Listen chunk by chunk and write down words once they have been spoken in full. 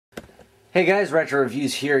Hey guys, Retro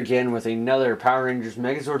Reviews here again with another Power Rangers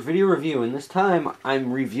Megazord video review, and this time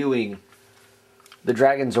I'm reviewing the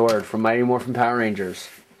Dragonzord from Mighty Morphin Power Rangers.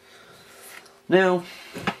 Now,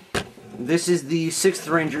 this is the 6th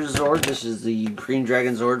Ranger Zord. This is the green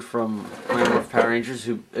Dragonzord from Mighty Morphin Power Rangers.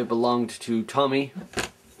 It belonged to Tommy.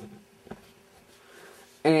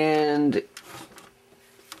 And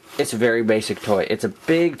it's a very basic toy. It's a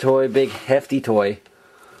big toy, big hefty toy,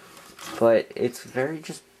 but it's very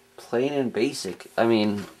just plain and basic. I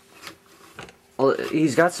mean, well,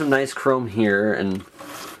 he's got some nice chrome here and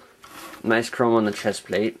nice chrome on the chest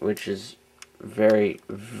plate, which is very,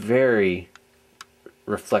 very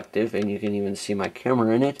reflective, and you can even see my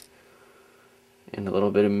camera in it and a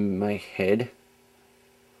little bit of my head.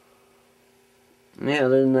 Yeah,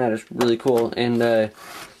 other than that, it's really cool. And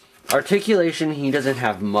articulation, he doesn't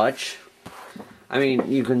have much. I mean,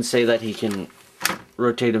 you can say that he can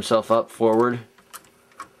rotate himself up forward,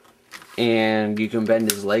 and you can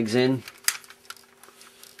bend his legs in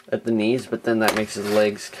at the knees, but then that makes his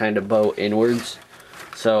legs kind of bow inwards.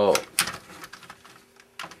 So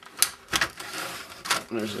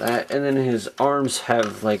there's that. And then his arms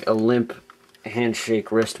have like a limp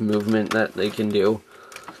handshake wrist movement that they can do.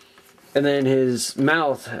 And then his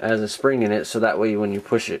mouth has a spring in it, so that way when you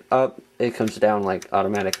push it up, it comes down like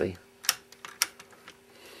automatically.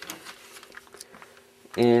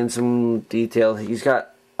 And some detail, he's got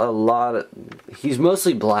a lot of, he's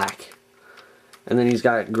mostly black, and then he's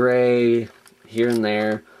got gray here and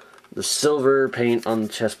there, the silver paint on the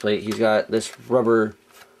chest plate. He's got this rubber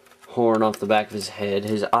horn off the back of his head.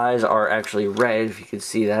 His eyes are actually red, if you can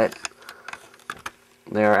see that.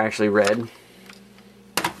 They are actually red.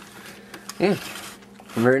 Yeah,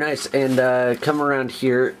 very nice. And come around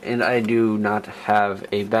here, and I do not have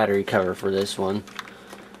a battery cover for this one.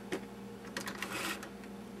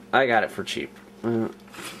 I got it for cheap.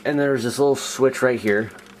 And there's this little switch right here,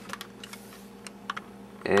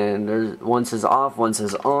 and there's one says off, one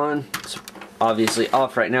says on. It's obviously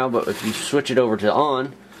off right now, but if you switch it over to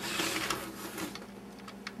on,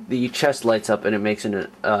 the chest lights up and it makes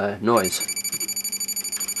a noise.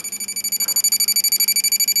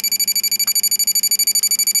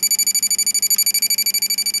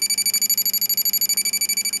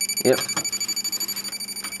 Yep.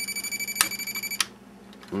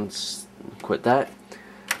 Let's quit that.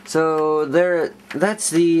 So that's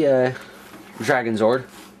the Dragonzord.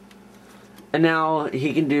 And now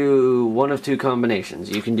he can do one of two combinations.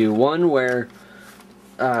 You can do one where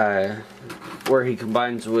he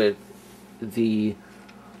combines with the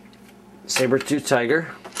saber-toothed tiger,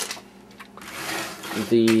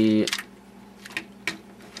 the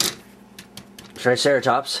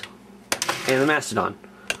Triceratops, and the Mastodon.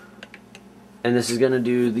 And this is going to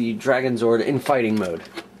do the Dragonzord in fighting mode.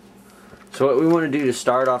 So what we want to do to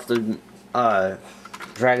start off the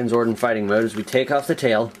Dragonzord in fighting mode is we take off the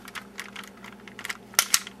tail,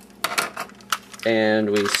 and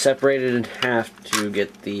we separate it in half to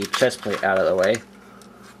get the chest plate out of the way,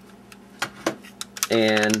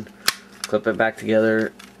 and clip it back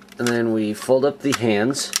together, and then we fold up the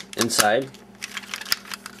hands inside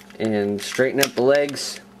and straighten up the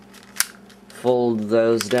legs, fold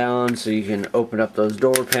those down so you can open up those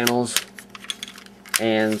door panels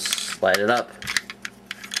and slide it up.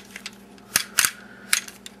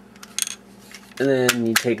 And then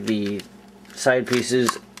you take the side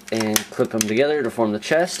pieces and clip them together to form the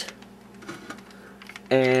chest.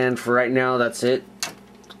 And for right now, that's it.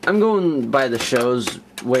 I'm going by the show's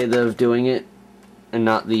way of doing it, and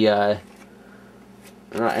not the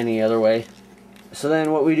not any other way. So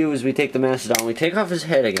then what we do is we take the Mastodon, we take off his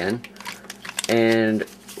head again, and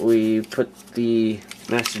we put the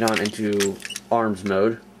Mastodon into arms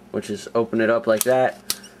mode, which is open it up like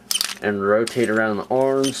that and rotate around the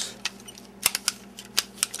arms.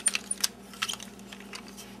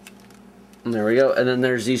 And there we go. And then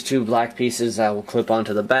there's these two black pieces that will clip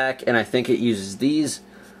onto the back, and I think it uses these.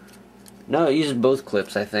 No, it uses both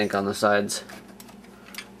clips, I think, on the sides.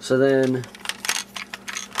 So then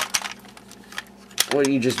what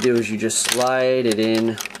you just do is you just slide it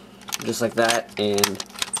in just like that and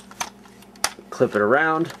clip it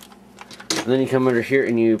around. And then you come under here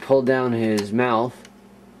and you pull down his mouth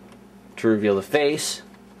to reveal the face.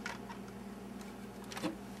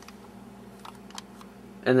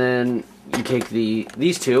 And then you take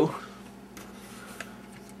these two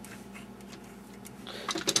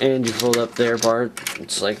and you fold up their part.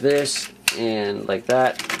 It's like this and like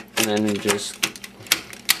that, and then you just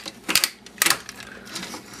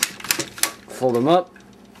fold them up,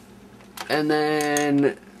 and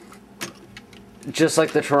then just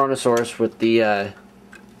like the Tyrannosaurus with the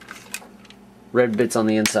red bits on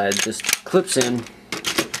the inside, just clips in,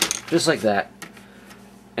 just like that.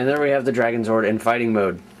 And there we have the Dragonzord in fighting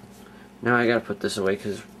mode. Now I gotta put this away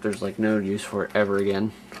because there's like no use for it ever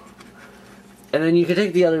again. And then you can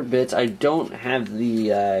take the other bits. I don't have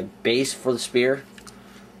the base for the spear,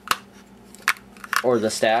 or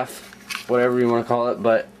the staff, whatever you want to call it,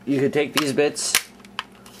 but you could take these bits,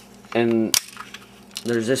 and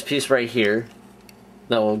there's this piece right here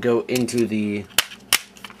that will go into the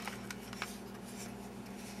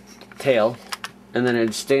tail, and then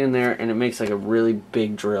it'd stay in there and it makes like a really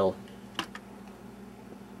big drill,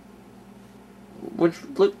 which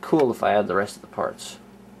would look cool if I had the rest of the parts,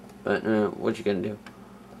 but what you gonna do?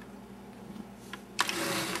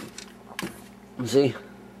 See?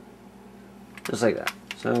 Just like that.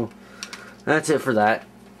 So that's it for that.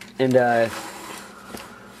 And a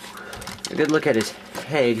good look at his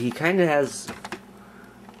head. He kind of has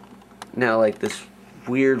now like this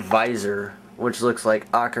weird visor, which looks like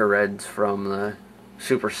Aka Reds from the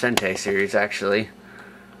Super Sentai series, actually.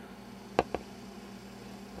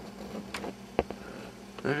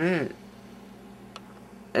 Alright.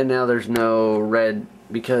 And now there's no red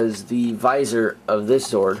because the visor of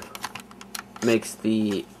this Zord makes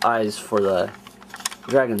the eyes for the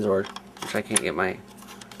Dragonzord, which I can't get my...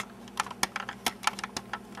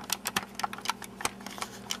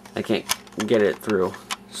 I can't get it through.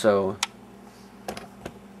 So,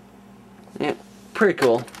 yeah, pretty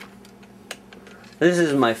cool. This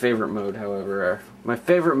is my favorite mode, however. My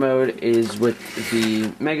favorite mode is with the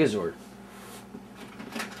Megazord.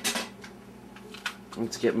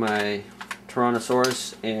 Let's get my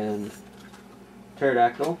Tyrannosaurus and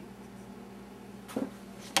Pterodactyl.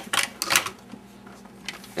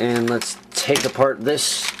 And let's take apart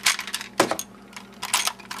this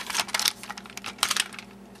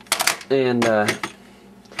and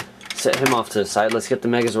set him off to the side. Let's get the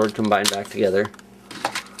Megazord combined back together.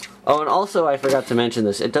 Oh, and also I forgot to mention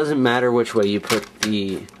this. It doesn't matter which way you put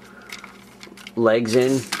the legs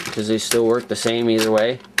in, because they still work the same either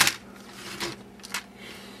way.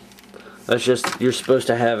 That's just, you're supposed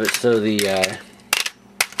to have it so the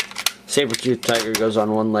saber-toothed tiger goes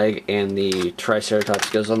on one leg and the Triceratops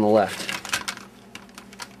goes on the left.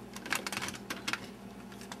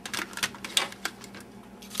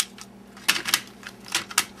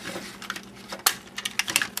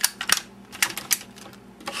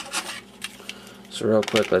 So real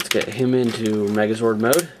quick, let's get him into Megazord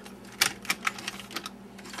mode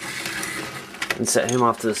and set him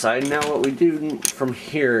off to the side. Now what we do from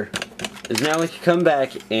here is now we can come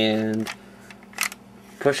back and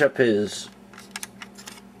push up his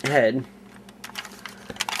head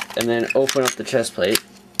and then open up the chest plate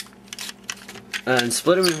and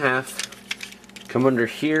split him in half. Come under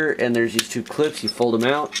here and there's these two clips. You fold them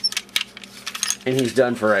out and he's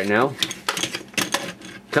done for right now.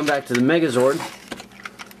 Come back to the Megazord,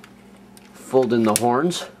 fold in the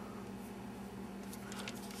horns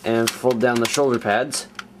and fold down the shoulder pads,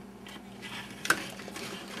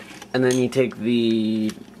 and then you take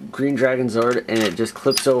the green Dragonzord and it just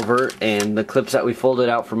clips over, and the clips that we folded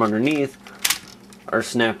out from underneath are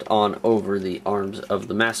snapped on over the arms of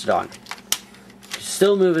the Mastodon. You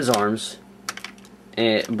still move his arms,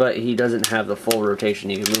 but he doesn't have the full rotation.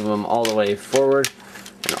 You can move him all the way forward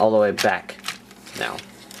and all the way back now,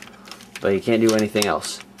 but you can't do anything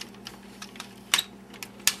else.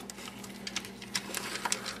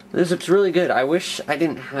 This looks really good. I wish I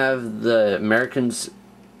didn't have the Americans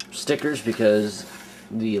stickers because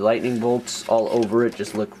the lightning bolts all over it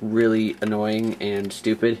just look really annoying and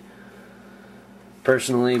stupid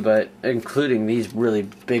personally, but including these really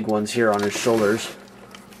big ones here on his shoulders.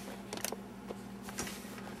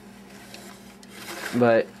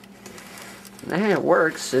 But it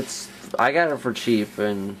works. I got it for cheap,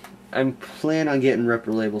 and I'm planning on getting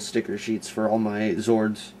Repro Label sticker sheets for all my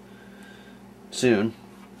Zords soon.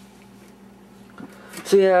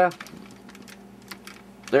 So yeah,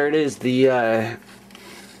 there it is. This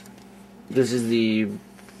is the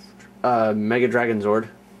Mega Dragonzord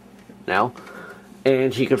now,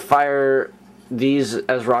 and he could fire these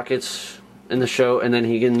as rockets in the show, and then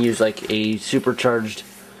he can use like a supercharged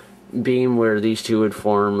beam where these two would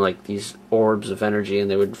form like these orbs of energy, and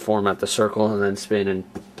they would form at the circle and then spin and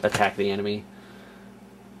attack the enemy.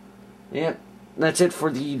 Yep, that's it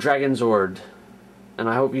for the Dragonzord. And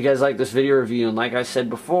I hope you guys like this video review, and like I said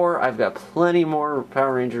before, I've got plenty more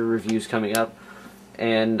Power Ranger reviews coming up,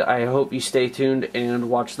 and I hope you stay tuned and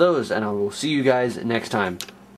watch those, and I will see you guys next time.